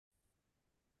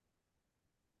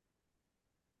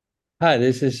Hi,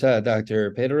 this is Dr.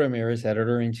 Pedro Ramirez,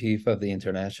 Editor-in-Chief of the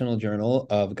International Journal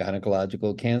of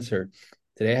Gynecological Cancer.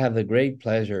 Today, I have the great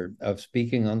pleasure of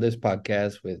speaking on this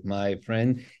podcast with my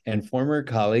friend and former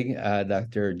colleague,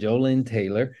 Dr. Jolyn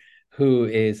Taylor, who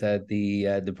is at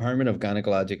the Department of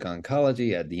Gynecologic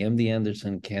Oncology at the MD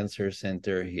Anderson Cancer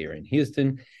Center here in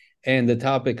Houston. And the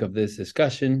topic of this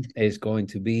discussion is going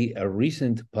to be a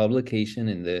recent publication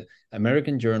in the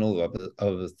American Journal of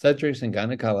Obstetrics and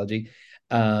Gynecology,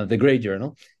 the Great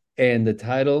Journal. And the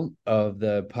title of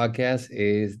the podcast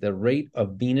is The Rate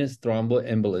of Venous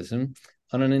Thromboembolism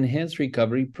on an Enhanced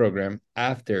Recovery Program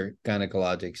After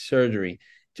Gynecologic Surgery.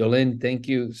 Jolyn, thank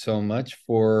you so much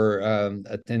for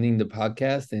attending the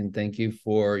podcast, and thank you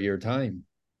for your time.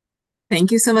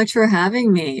 Thank you so much for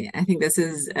having me. I think this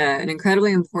is an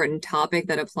incredibly important topic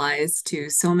that applies to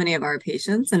so many of our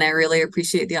patients, and I really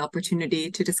appreciate the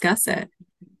opportunity to discuss it.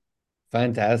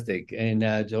 Fantastic. And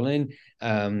Jolyn,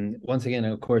 once again,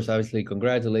 of course, obviously,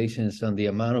 congratulations on the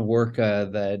amount of work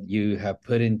that you have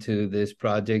put into this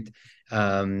project.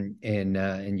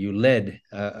 And you led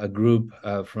a group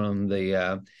from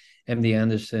the MD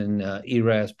Anderson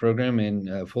ERAS program.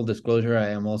 And full disclosure, I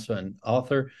am also an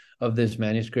author of this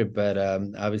manuscript, but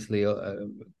obviously,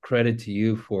 credit to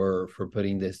you for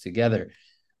putting this together.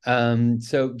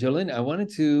 So Jolyn, I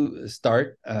wanted to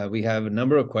start. We have a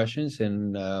number of questions,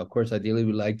 and of course, ideally,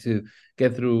 we'd like to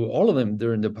get through all of them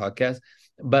during the podcast.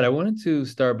 But I wanted to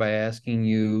start by asking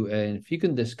you if you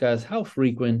can discuss how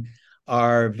frequent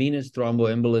are venous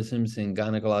thromboembolisms in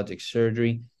gynecologic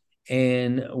surgery,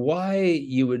 and why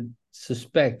you would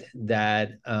suspect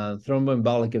that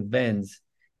thromboembolic events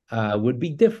would be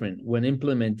different when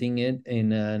implementing it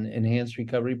in an enhanced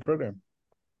recovery program.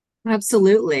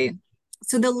 Absolutely.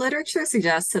 So the literature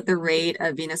suggests that the rate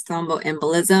of venous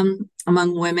thromboembolism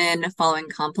among women following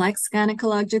complex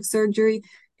gynecologic surgery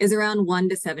is around 1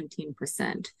 to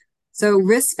 17%. So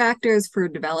risk factors for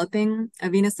developing a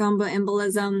venous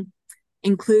thromboembolism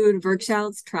include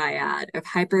Virchow's triad of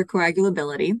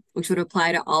hypercoagulability, which would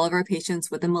apply to all of our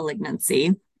patients with a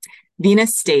malignancy,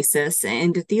 venous stasis,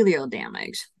 and endothelial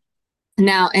damage.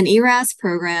 Now, an ERAS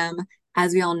program,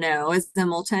 as we all know, is a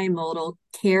multimodal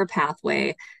care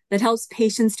pathway that helps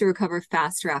patients to recover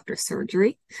faster after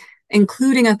surgery,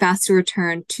 including a faster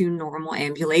return to normal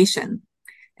ambulation.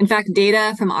 In fact,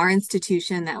 data from our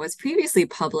institution that was previously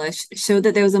published showed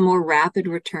that there was a more rapid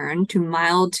return to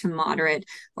mild to moderate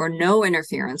or no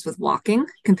interference with walking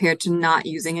compared to not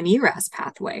using an ERAS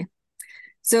pathway.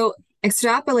 So,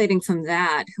 extrapolating from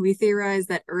that, we theorized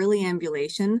that early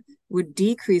ambulation would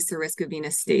decrease the risk of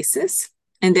venous stasis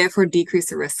and therefore decrease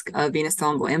the risk of venous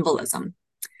thromboembolism.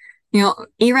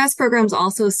 ERAS programs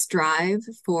also strive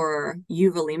for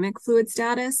euvolemic fluid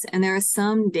status, and there is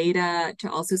some data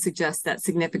to also suggest that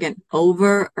significant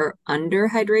over or under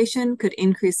hydration could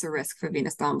increase the risk for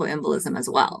venous thromboembolism as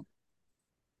well.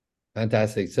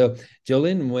 Fantastic. So,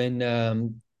 Jolyn,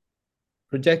 when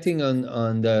projecting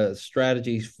on the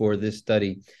strategies for this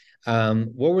study,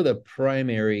 what were the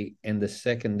primary and the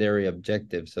secondary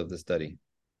objectives of the study?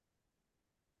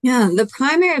 Yeah, the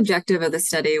primary objective of the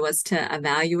study was to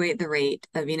evaluate the rate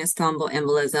of venous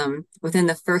thromboembolism within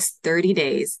the first 30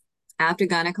 days after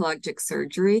gynecologic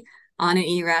surgery on an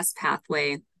ERAS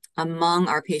pathway among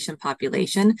our patient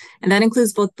population. And that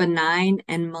includes both benign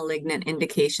and malignant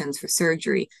indications for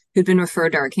surgery who'd been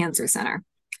referred to our cancer center.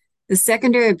 The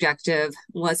secondary objective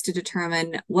was to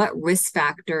determine what risk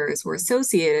factors were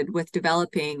associated with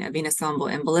developing a venous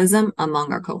thromboembolism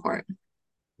among our cohort.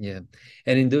 Yeah.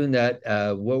 And in doing that,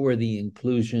 what were the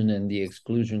inclusion and the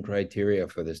exclusion criteria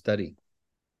for the study?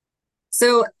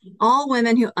 So, all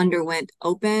women who underwent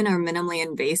open or minimally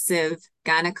invasive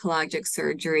gynecologic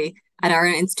surgery at our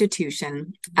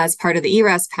institution as part of the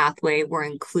ERAS pathway were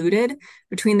included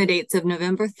between the dates of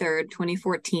November 3rd,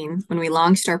 2014, when we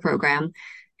launched our program,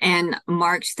 and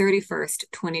March 31st,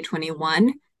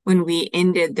 2021, when we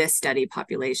ended this study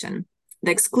population.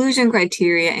 The exclusion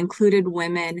criteria included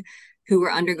women who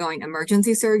were undergoing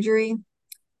emergency surgery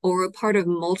or were part of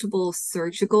multiple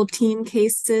surgical team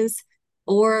cases,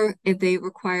 or if they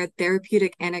required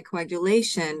therapeutic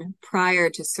anticoagulation prior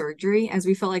to surgery, as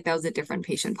we felt like that was a different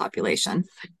patient population.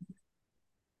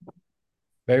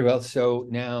 Very well. So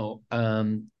now,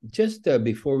 just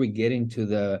before we get into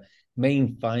the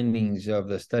main findings of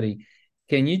the study,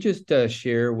 can you just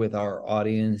share with our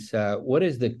audience what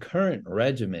is the current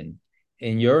regimen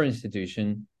in your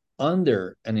institution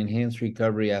under an enhanced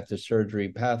recovery after surgery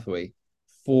pathway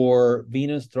for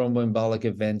venous thromboembolic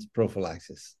events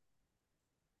prophylaxis?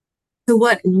 So,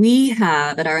 what we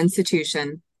have at our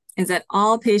institution is that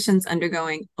all patients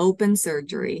undergoing open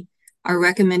surgery are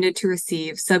recommended to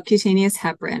receive subcutaneous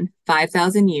heparin,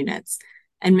 5,000 units,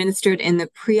 administered in the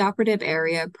preoperative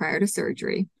area prior to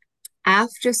surgery.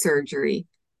 After surgery,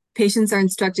 patients are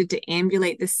instructed to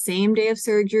ambulate the same day of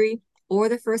surgery or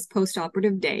the first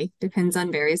postoperative day, depends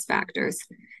on various factors.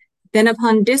 Then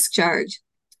upon discharge,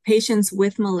 patients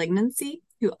with malignancy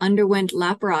who underwent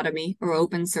laparotomy or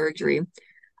open surgery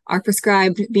are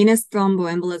prescribed venous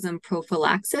thromboembolism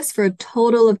prophylaxis for a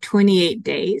total of 28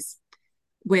 days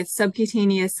with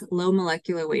subcutaneous low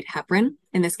molecular weight heparin.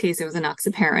 In this case, it was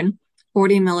enoxaparin,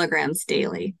 40 milligrams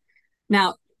daily.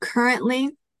 Now, currently,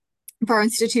 for our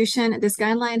institution, this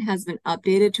guideline has been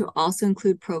updated to also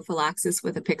include prophylaxis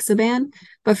with apixaban,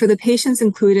 but for the patients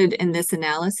included in this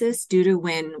analysis, due to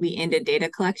when we ended data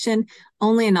collection,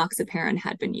 only enoxaparin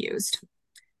had been used.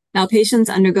 Now, patients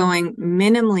undergoing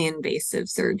minimally invasive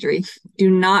surgery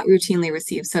do not routinely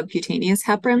receive subcutaneous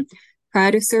heparin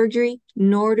prior to surgery,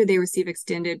 nor do they receive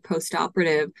extended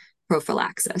postoperative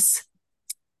prophylaxis.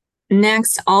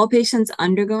 Next, all patients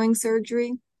undergoing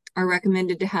surgery are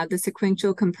recommended to have the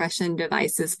sequential compression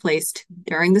devices placed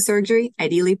during the surgery,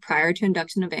 ideally prior to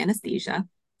induction of anesthesia.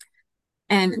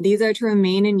 And these are to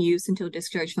remain in use until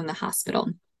discharge from the hospital.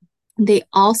 They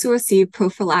also receive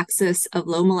prophylaxis of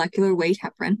low molecular weight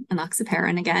heparin,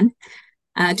 enoxaparin again,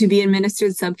 to be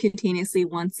administered subcutaneously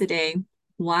once a day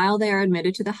while they are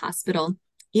admitted to the hospital,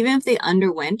 even if they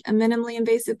underwent a minimally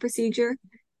invasive procedure.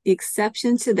 The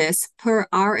exceptions to this, per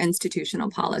our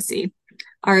institutional policy,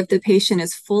 are if the patient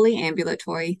is fully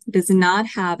ambulatory, does not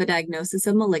have a diagnosis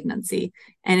of malignancy,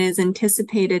 and is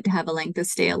anticipated to have a length of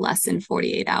stay of less than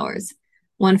 48 hours.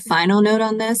 One final note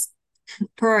on this,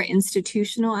 per our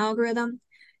institutional algorithm,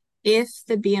 if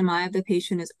the BMI of the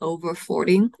patient is over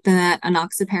 40, then that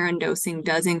enoxaparin dosing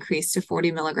does increase to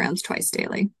 40 milligrams twice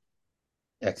daily.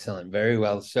 Excellent. Very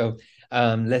well. So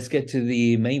let's get to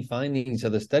the main findings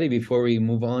of the study before we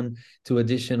move on to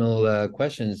additional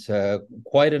questions.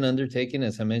 Quite an undertaking,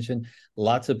 as I mentioned,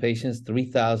 lots of patients,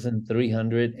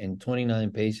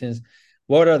 3,329 patients.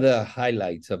 What are the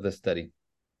highlights of the study?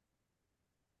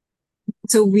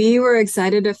 So we were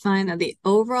excited to find that the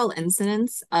overall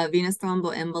incidence of venous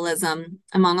thromboembolism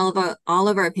among all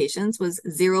of our patients was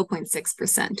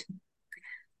 0.6%.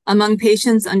 Among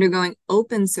patients undergoing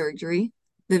open surgery,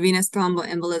 the venous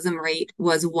thromboembolism rate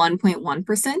was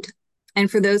 1.1%. And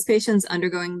for those patients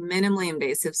undergoing minimally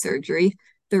invasive surgery,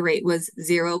 the rate was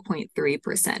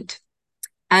 0.3%.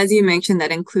 As you mentioned,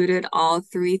 that included all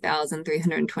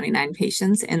 3,329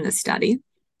 patients in the study.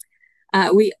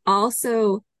 We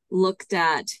also looked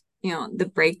at,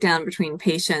 the breakdown between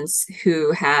patients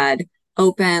who had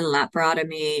open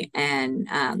laparotomy and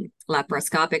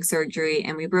laparoscopic surgery,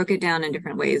 and we broke it down in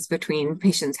different ways between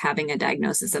patients having a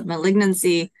diagnosis of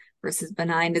malignancy versus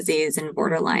benign disease and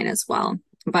borderline as well.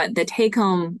 But the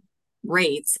take-home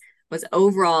rates was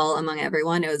overall among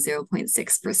everyone, it was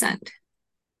 0.6%.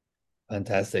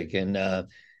 Fantastic. And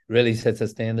really sets a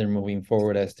standard moving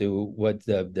forward as to what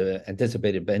the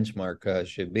anticipated benchmark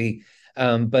should be.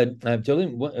 But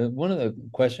Jolyn, one of the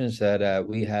questions that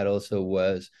we had also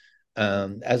was,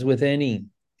 as with any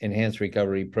enhanced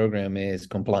recovery program, is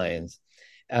compliance.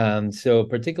 So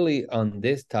particularly on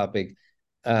this topic,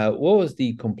 what was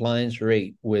the compliance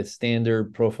rate with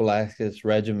standard prophylaxis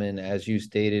regimen, as you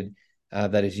stated,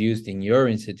 that is used in your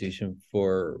institution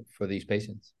for these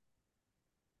patients?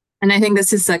 And I think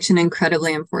this is such an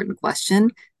incredibly important question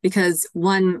because,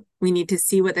 one, we need to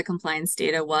see what the compliance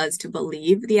data was to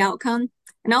believe the outcome,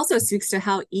 and also speaks to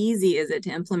how easy is it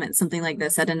to implement something like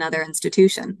this at another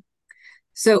institution.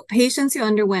 So patients who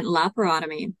underwent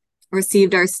laparotomy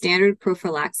received our standard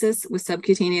prophylaxis with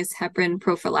subcutaneous heparin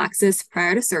prophylaxis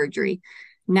prior to surgery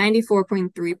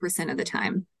 94.3% of the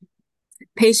time.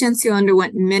 Patients who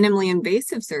underwent minimally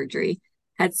invasive surgery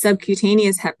had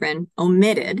subcutaneous heparin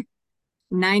omitted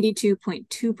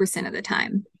 92.2% of the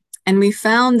time. And we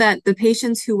found that the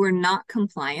patients who were not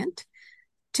compliant,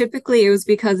 typically it was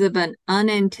because of an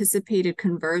unanticipated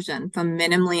conversion from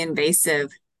minimally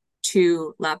invasive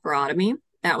to laparotomy.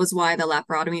 That was why the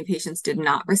laparotomy patients did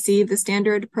not receive the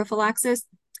standard prophylaxis.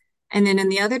 And then in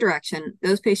the other direction,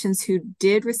 those patients who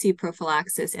did receive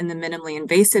prophylaxis in the minimally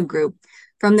invasive group,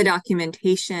 from the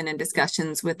documentation and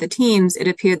discussions with the teams, it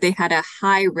appeared they had a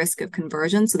high risk of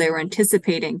conversion. So they were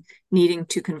anticipating needing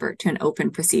to convert to an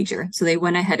open procedure. So they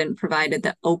went ahead and provided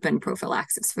the open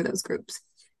prophylaxis for those groups.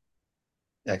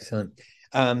 Excellent.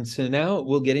 So now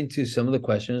we'll get into some of the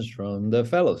questions from the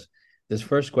fellows. This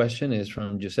first question is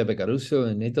from Giuseppe Caruso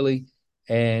in Italy,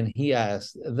 and he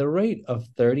asked, the rate of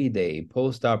 30-day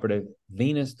postoperative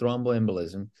venous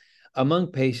thromboembolism among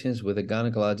patients with a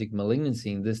gynecologic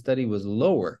malignancy in this study was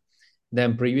lower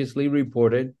than previously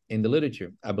reported in the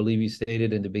literature. I believe you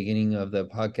stated in the beginning of the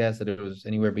podcast that it was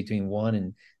anywhere between 1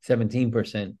 and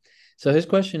 17%. So his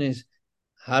question is,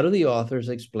 how do the authors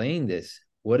explain this?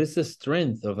 What is the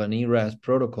strength of an ERAS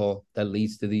protocol that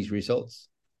leads to these results?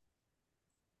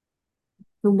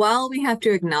 While we have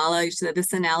to acknowledge that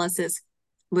this analysis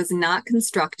was not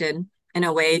constructed in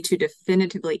a way to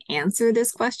definitively answer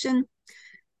this question,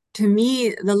 to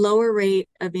me, the lower rate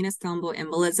of venous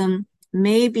thromboembolism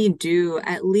may be due,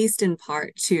 at least in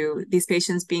part, to these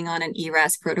patients being on an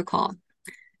ERAS protocol.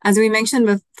 As we mentioned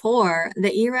before,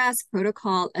 the ERAS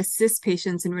protocol assists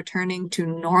patients in returning to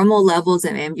normal levels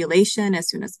of ambulation as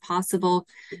soon as possible,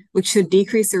 which should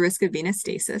decrease the risk of venous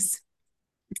stasis.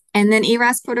 And then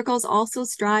ERAS protocols also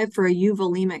strive for a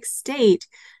euvolemic state,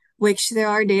 which there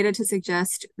are data to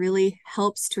suggest really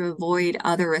helps to avoid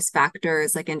other risk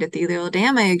factors like endothelial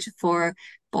damage for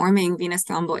forming venous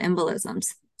thromboembolisms.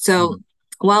 So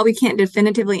while we can't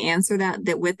definitively answer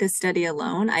that with this study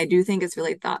alone, I do think it's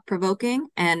really thought-provoking.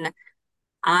 And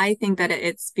I think that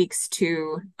it speaks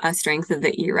to a strength of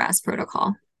the ERAS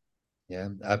protocol. Yeah,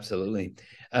 absolutely.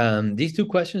 These two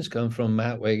questions come from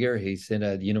Matt Wager. He's in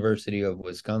the University of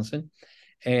Wisconsin.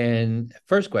 And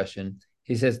first question,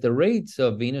 he says, the rates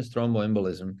of venous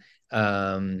thromboembolism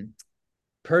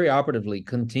perioperatively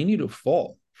continue to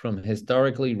fall from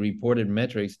historically reported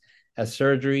metrics as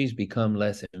surgeries become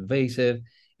less invasive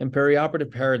and perioperative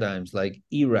paradigms like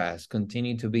ERAS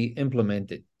continue to be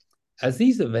implemented. As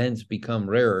these events become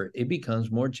rarer, it becomes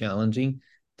more challenging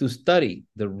to study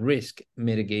the risk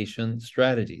mitigation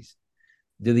strategies.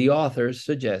 Do the authors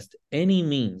suggest any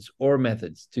means or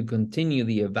methods to continue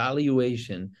the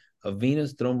evaluation of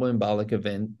venous thromboembolic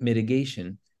event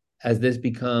mitigation as this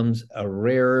becomes a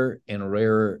rarer and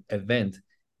rarer event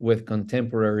with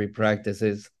contemporary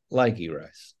practices like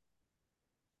ERAS?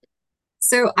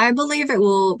 So I believe it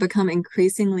will become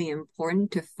increasingly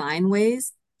important to find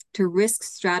ways to risk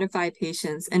stratify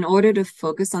patients in order to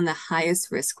focus on the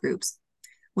highest risk groups.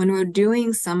 When we're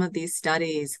doing some of these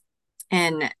studies,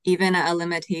 and even a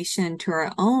limitation to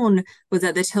our own was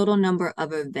that the total number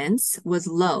of events was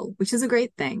low, which is a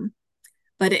great thing.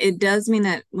 But it does mean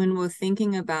that when we're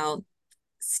thinking about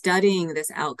studying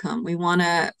this outcome, we want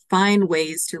to find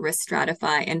ways to risk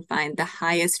stratify and find the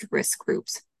highest risk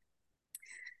groups.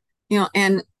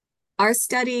 And our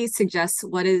study suggests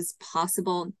what is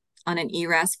possible on an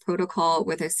ERAS protocol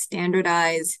with a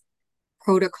standardized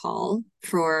protocol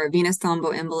for venous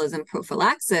thromboembolism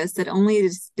prophylaxis that only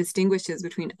distinguishes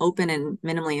between open and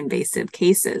minimally invasive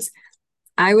cases.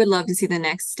 I would love to see the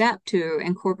next step to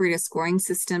incorporate a scoring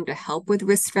system to help with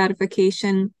risk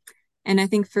stratification. And I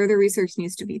think further research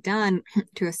needs to be done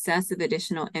to assess if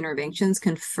additional interventions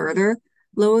can further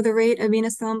lower the rate of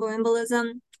venous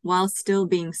thromboembolism while still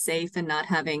being safe and not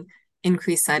having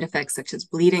increased side effects such as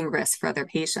bleeding risk for other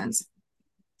patients.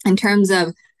 In terms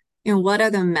of what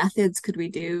other methods could we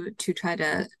do to try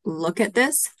to look at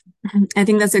this? I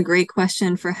think that's a great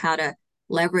question for how to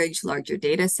leverage larger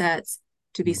data sets,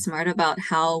 to be smart about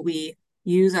how we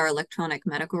use our electronic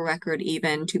medical record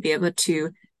even to be able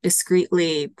to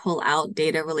discreetly pull out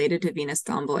data related to venous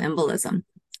thromboembolism.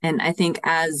 And I think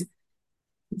as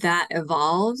that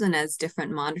evolves and as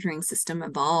different monitoring system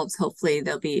evolves, hopefully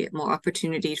there'll be more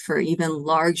opportunity for even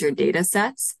larger data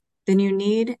sets than you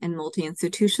need and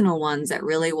multi-institutional ones that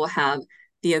really will have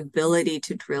the ability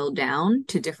to drill down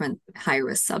to different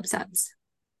high-risk subsets.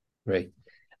 Great.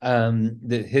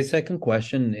 His second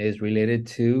question is related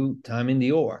to time in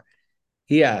the OR.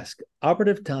 He asked,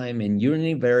 operative time in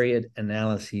univariate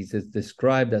analyses is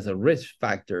described as a risk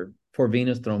factor for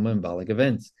venous thromboembolic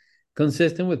events,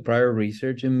 consistent with prior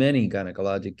research in many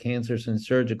gynecologic cancers and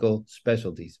surgical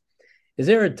specialties. Is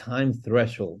there a time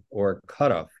threshold or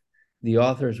cutoff the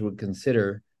authors would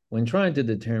consider when trying to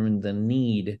determine the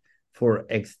need for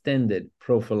extended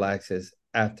prophylaxis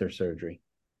after surgery?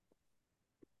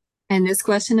 And this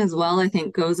question as well, I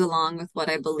think, goes along with what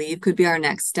I believe could be our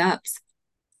next steps.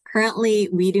 Currently,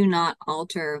 we do not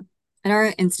alter at our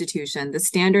institution the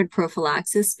standard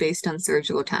prophylaxis based on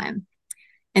surgical time.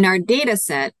 In our data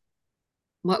set,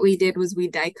 what we did was we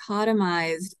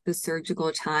dichotomized the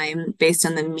surgical time based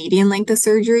on the median length of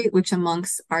surgery, which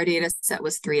amongst our data set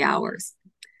was 3 hours.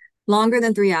 Longer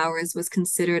than 3 hours was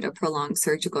considered a prolonged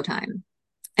surgical time.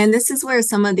 And this is where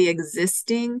some of the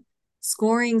existing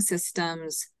scoring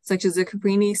systems, such as the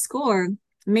Caprini score,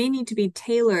 may need to be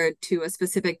tailored to a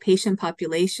specific patient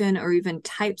population or even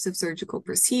types of surgical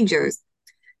procedures,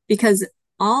 because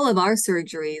all of our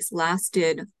surgeries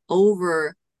lasted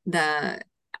over the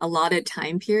allotted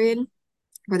time period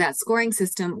for that scoring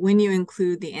system when you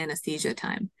include the anesthesia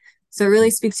time. So it really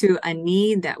speaks to a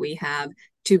need that we have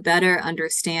to better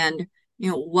understand,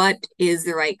 what is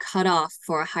the right cutoff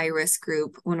for a high-risk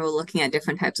group when we're looking at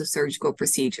different types of surgical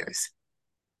procedures.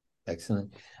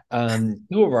 Excellent.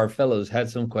 Two of our fellows had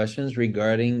some questions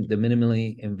regarding the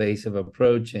minimally invasive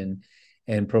approach and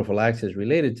prophylaxis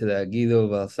related to that, Guido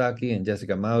Valsaki and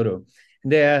Jessica Mauro.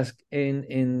 And they ask,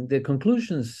 in the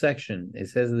conclusions section, it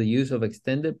says the use of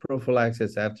extended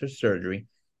prophylaxis after surgery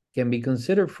can be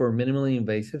considered for minimally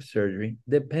invasive surgery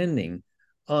depending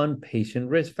on patient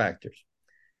risk factors.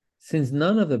 Since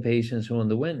none of the patients who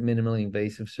underwent minimally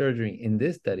invasive surgery in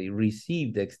this study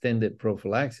received extended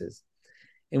prophylaxis,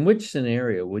 in which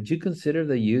scenario would you consider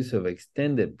the use of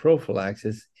extended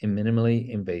prophylaxis in minimally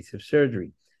invasive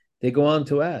surgery? They go on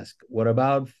to ask, what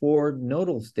about for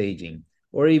nodal staging,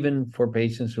 or even for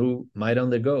patients who might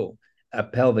undergo a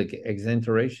pelvic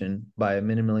exenteration by a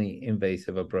minimally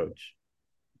invasive approach?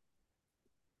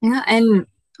 Yeah, and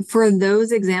for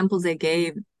those examples I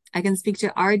gave, I can speak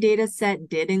to our data set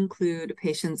did include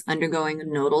patients undergoing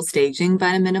nodal staging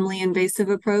by a minimally invasive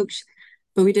approach,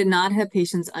 but we did not have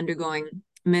patients undergoing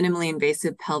minimally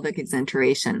invasive pelvic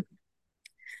exenteration.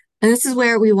 And this is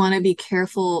where we want to be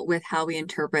careful with how we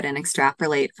interpret and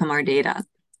extrapolate from our data.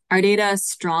 Our data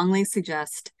strongly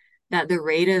suggest that the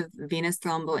rate of venous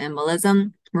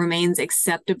thromboembolism remains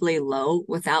acceptably low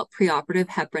without preoperative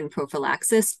heparin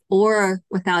prophylaxis or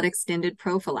without extended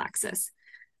prophylaxis.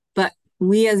 But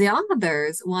we as the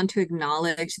authors want to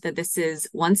acknowledge that this is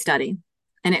one study,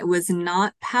 and it was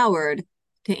not powered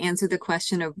to answer the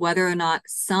question of whether or not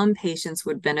some patients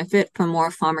would benefit from more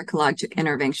pharmacologic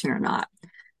intervention or not.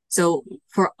 So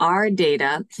for our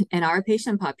data and our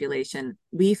patient population,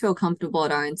 we feel comfortable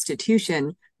at our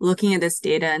institution looking at this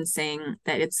data and saying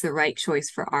that it's the right choice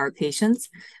for our patients.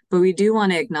 But we do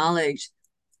want to acknowledge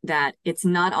that it's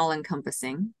not all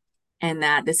encompassing and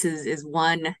that this is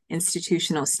one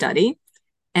institutional study.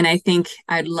 And I think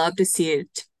I'd love to see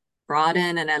it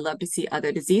broaden, and I'd love to see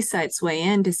other disease sites weigh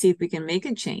in to see if we can make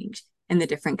a change in the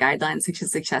different guidelines, such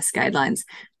as the CHEST guidelines,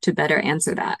 to better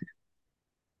answer that.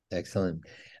 Excellent.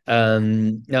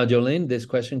 Now, Jolyn, this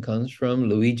question comes from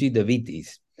Luigi De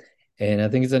Vitis, and I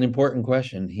think it's an important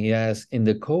question. He asks, in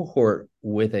the cohort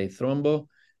with a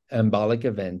thromboembolic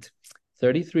event,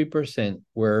 33%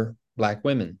 were Black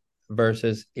women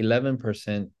versus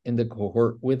 11% in the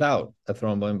cohort without a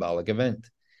thromboembolic event.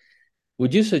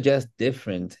 Would you suggest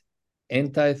different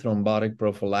antithrombotic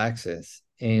prophylaxis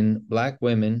in Black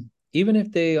women, even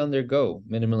if they undergo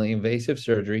minimally invasive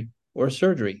surgery or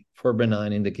surgery for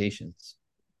benign indications?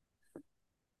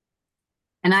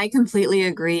 And I completely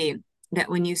agree that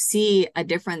when you see a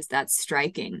difference that's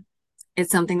striking,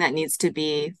 it's something that needs to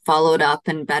be followed up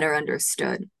and better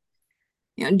understood.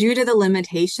 Due to the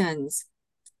limitations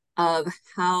of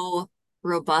how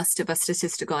robust of a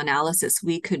statistical analysis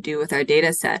we could do with our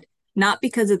data set, not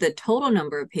because of the total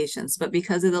number of patients, but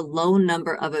because of the low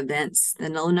number of events, the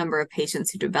low number of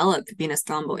patients who developed venous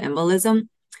thromboembolism,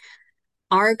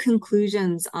 our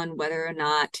conclusions on whether or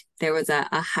not there was a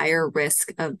higher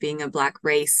risk of being a Black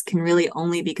race can really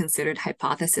only be considered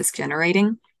hypothesis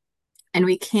generating. And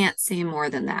we can't say more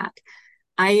than that.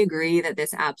 I agree that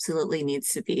this absolutely needs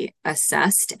to be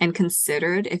assessed and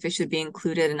considered if it should be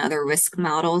included in other risk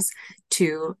models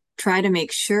to try to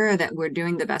make sure that we're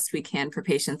doing the best we can for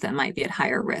patients that might be at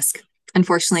higher risk.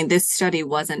 Unfortunately, this study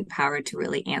wasn't powered to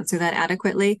really answer that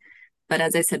adequately. But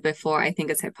as I said before, I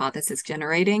think it's hypothesis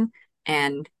generating.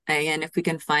 And again, if we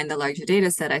can find the larger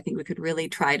data set, I think we could really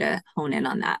try to hone in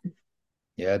on that.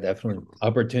 Yeah, definitely.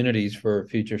 Opportunities for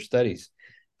future studies.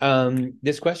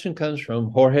 This question comes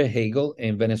from Jorge Hagel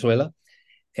in Venezuela.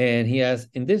 And he asks,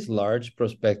 in this large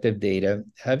prospective data,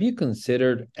 have you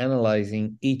considered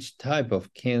analyzing each type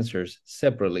of cancers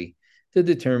separately to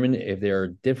determine if there are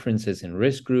differences in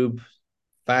risk group,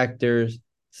 factors,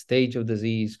 stage of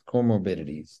disease,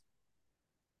 comorbidities?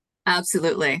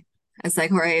 Absolutely. It's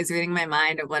like Jorge is reading my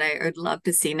mind of what I would love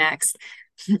to see next.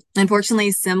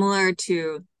 Unfortunately, similar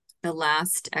to the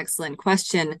last excellent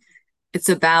question, it's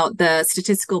about the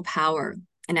statistical power.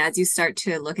 And as you start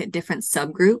to look at different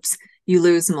subgroups, you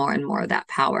lose more and more of that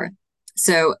power.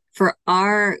 So for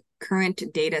our current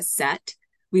data set,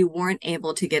 we weren't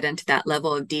able to get into that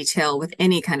level of detail with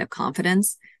any kind of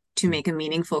confidence to make a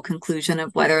meaningful conclusion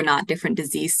of whether or not different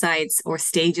disease sites or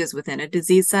stages within a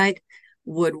disease site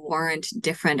would warrant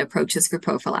different approaches for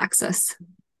prophylaxis.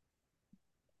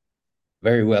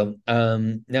 Very well.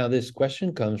 Now, this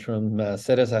question comes from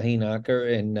Seda Sahin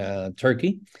Akar in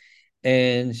Turkey.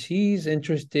 And she's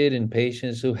interested in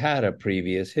patients who had a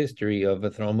previous history of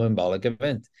a thromboembolic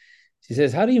event. She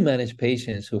says, how do you manage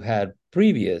patients who had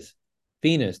previous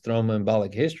venous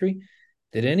thromboembolic history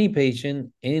Did any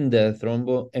patient in the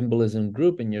thromboembolism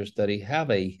group in your study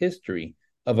have a history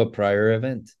of a prior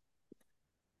event?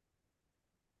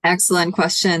 Excellent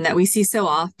question that we see so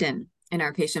often in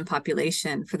our patient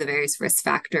population for the various risk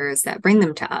factors that bring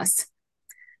them to us.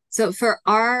 So for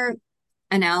our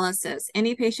analysis,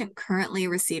 any patient currently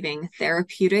receiving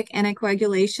therapeutic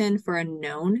anticoagulation for a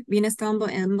known venous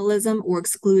thromboembolism were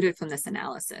excluded from this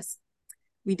analysis.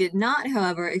 We did not,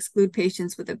 however, exclude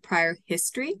patients with a prior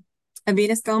history of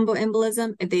venous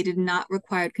thromboembolism if they did not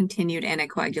require continued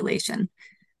anticoagulation.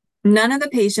 None of the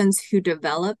patients who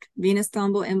developed venous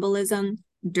thromboembolism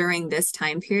during this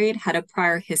time period had a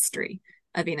prior history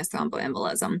of venous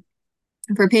thromboembolism.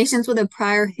 For patients with a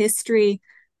prior history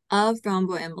of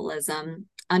thromboembolism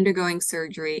undergoing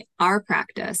surgery, our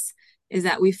practice is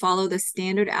that we follow the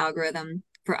standard algorithm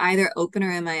for either open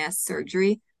or MIS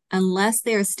surgery unless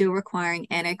they are still requiring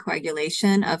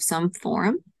anticoagulation of some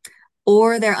form,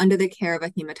 or they're under the care of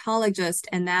a hematologist,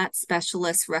 and that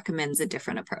specialist recommends a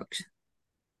different approach.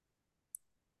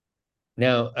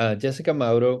 Now, Jessica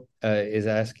Mauro is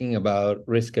asking about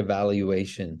risk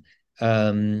evaluation.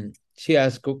 She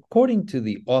asked, according to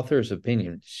the author's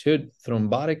opinion, should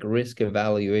thrombotic risk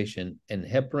evaluation and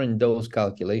heparin dose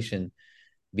calculation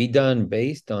be done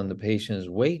based on the patient's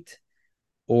weight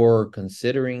or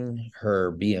considering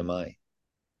her BMI?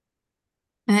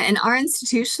 And our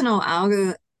institutional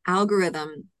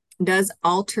algorithm does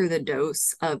alter the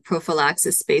dose of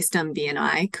prophylaxis based on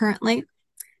BMI currently.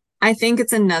 I think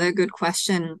it's another good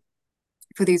question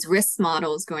for these risk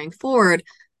models going forward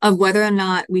of whether or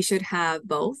not we should have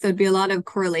both. There'd be a lot of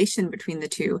correlation between the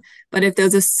two, but if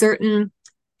there's a certain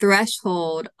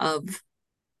threshold of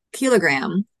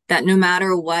kilogram that no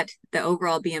matter what the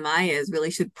overall BMI is, really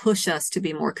should push us to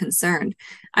be more concerned.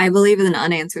 I believe is an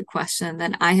unanswered question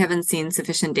that I haven't seen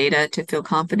sufficient data to feel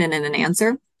confident in an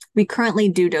answer. We currently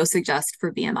do dose adjust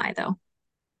for BMI though.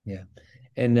 Yeah.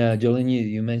 And Jolyn,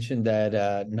 you mentioned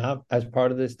that not as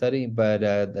part of the study, but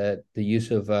that the use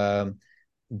of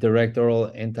direct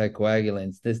oral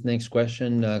anticoagulants. This next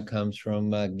question comes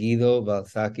from Guido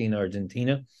Balsacchi in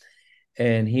Argentina.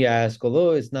 And he asked,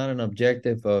 although it's not an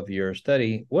objective of your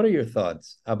study, what are your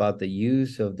thoughts about the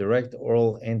use of direct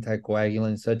oral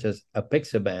anticoagulants such as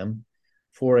apixaban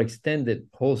for extended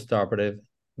postoperative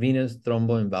venous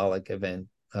thromboembolic event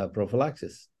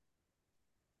prophylaxis?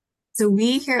 So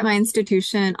we here at my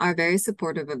institution are very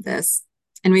supportive of this,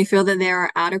 and we feel that there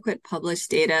are adequate published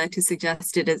data to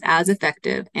suggest it is as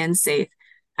effective and safe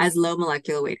as low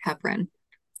molecular weight heparin.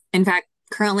 In fact,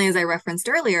 currently, as I referenced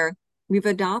earlier, we've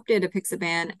adopted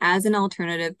apixaban as an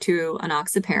alternative to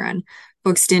enoxaparin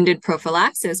for extended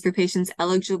prophylaxis for patients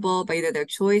eligible by either their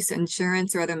choice,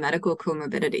 insurance, or other medical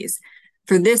comorbidities.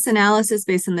 For this analysis,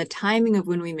 based on the timing of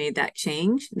when we made that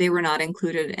change, they were not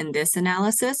included in this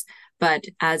analysis, but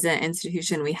as an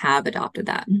institution, we have adopted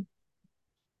that.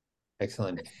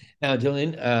 Excellent. Now,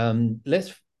 Jolyn,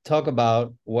 let's talk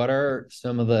about what are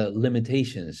some of the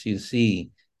limitations you see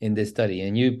in this study.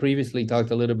 And you previously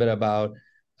talked a little bit about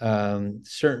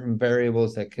certain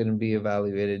variables that couldn't be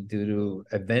evaluated due to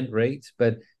event rates,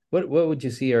 but what would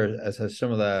you see as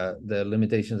some of the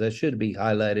limitations that should be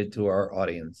highlighted to our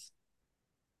audience?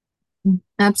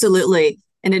 Absolutely.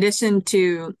 In addition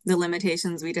to the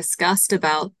limitations we discussed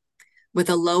about with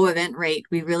a low event rate,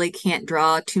 we really can't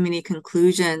draw too many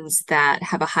conclusions that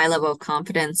have a high level of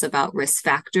confidence about risk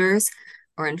factors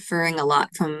or inferring a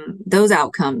lot from those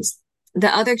outcomes. The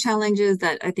other challenges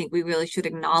that I think we really should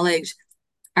acknowledge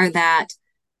are that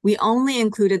we only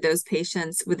included those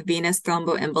patients with venous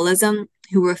thromboembolism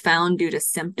who were found due to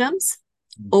symptoms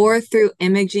or through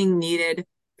imaging needed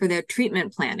for their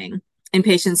treatment planning in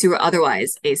patients who were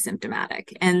otherwise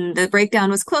asymptomatic. And the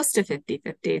breakdown was close to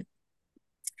 50-50.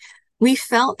 We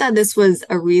felt that this was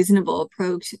a reasonable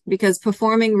approach because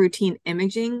performing routine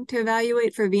imaging to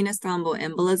evaluate for venous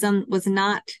thromboembolism was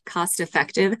not cost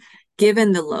effective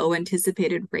given the low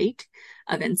anticipated rate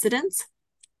of incidence.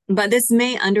 But this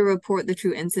may underreport the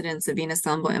true incidence of venous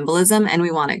thromboembolism, and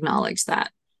we want to acknowledge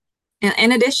that.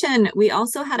 In addition, we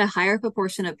also had a higher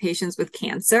proportion of patients with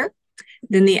cancer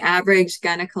than the average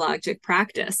gynecologic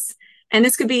practice. And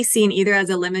this could be seen either as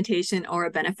a limitation or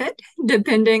a benefit,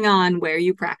 depending on where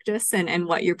you practice and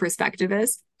what your perspective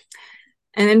is.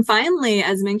 And then finally,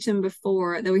 as mentioned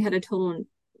before, that we had a total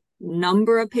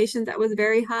number of patients that was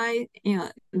very high.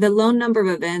 The low number of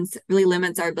events really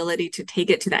limits our ability to take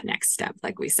it to that next step,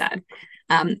 like we said.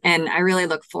 And I really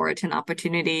look forward to an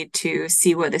opportunity to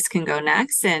see where this can go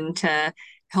next and to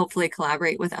hopefully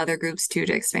collaborate with other groups too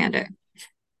to expand it.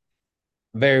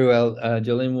 Very well,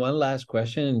 Jolyn, one last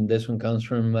question. This one comes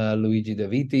from Luigi De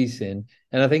Vitis, and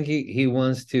I think he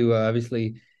wants to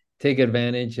obviously take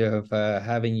advantage of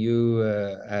having you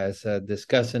as a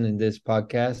discussant in this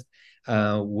podcast,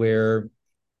 where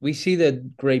we see the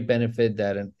great benefit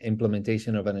that an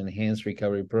implementation of an enhanced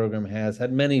recovery program has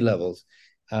at many levels.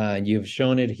 You've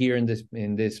shown it here in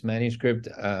this manuscript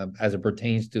as it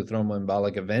pertains to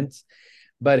thromboembolic events,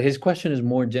 but his question is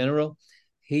more general.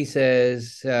 He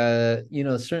says,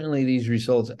 certainly these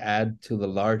results add to the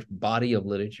large body of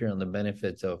literature on the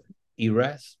benefits of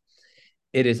ERAS.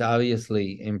 It is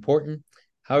obviously important.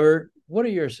 However, what are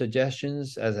your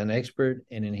suggestions as an expert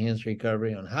in enhanced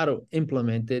recovery on how to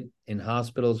implement it in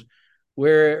hospitals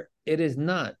where it is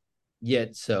not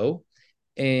yet so?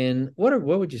 And what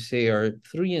would you say are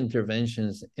 3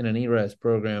 interventions in an ERAS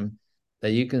program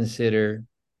that you consider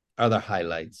are the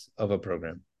highlights of a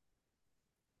program?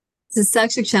 This is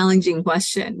such a challenging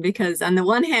question because on the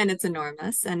one hand, it's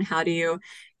enormous. And how do you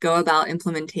go about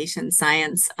implementation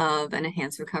science of an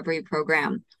enhanced recovery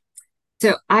program?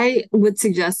 So I would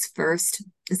suggest first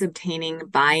is obtaining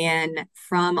buy-in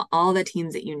from all the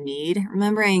teams that you need.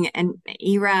 Remembering an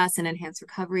ERAS and enhanced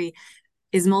recovery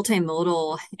is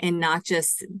multimodal and not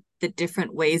just the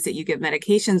different ways that you give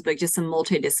medications, but just some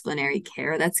multidisciplinary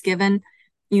care that's given.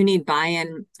 You need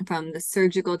buy-in from the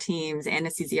surgical teams,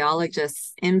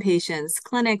 anesthesiologists, inpatients,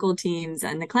 clinical teams,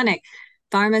 and the clinic,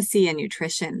 pharmacy, and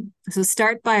nutrition. So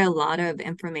start by a lot of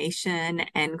information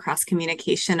and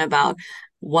cross-communication about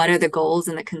what are the goals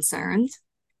and the concerns.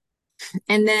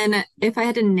 And then if I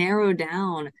had to narrow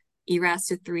down ERAS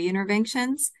to 3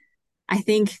 interventions, I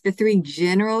think the 3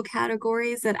 general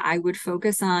categories that I would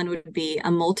focus on would be a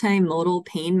multimodal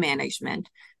pain management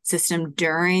system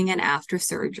during and after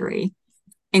surgery,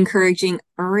 encouraging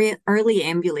early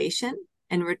ambulation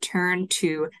and return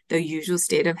to the usual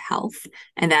state of health.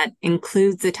 And that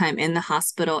includes the time in the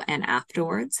hospital and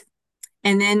afterwards.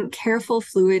 And then careful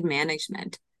fluid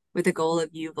management with the goal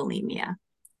of euvolemia.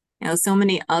 So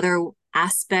many other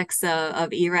aspects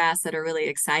of ERAS that are really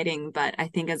exciting, but I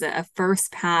think as a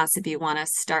first pass, if you want to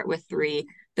start with 3,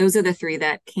 those are the 3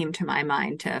 that came to my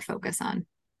mind to focus on.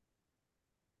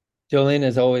 Jolyn,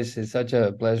 as always, it's such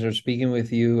a pleasure speaking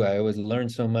with you. I always learn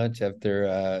so much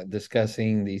after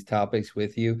discussing these topics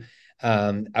with you.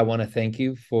 I want to thank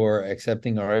you for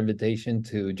accepting our invitation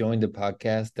to join the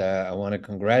podcast. I want to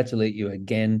congratulate you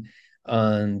again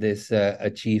on this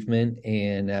achievement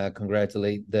and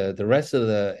congratulate the rest of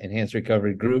the Enhanced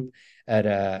Recovery group at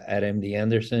MD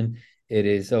Anderson. It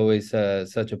is always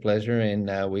such a pleasure,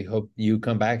 and we hope you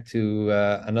come back to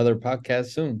another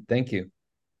podcast soon. Thank you.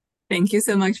 Thank you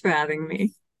so much for having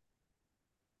me.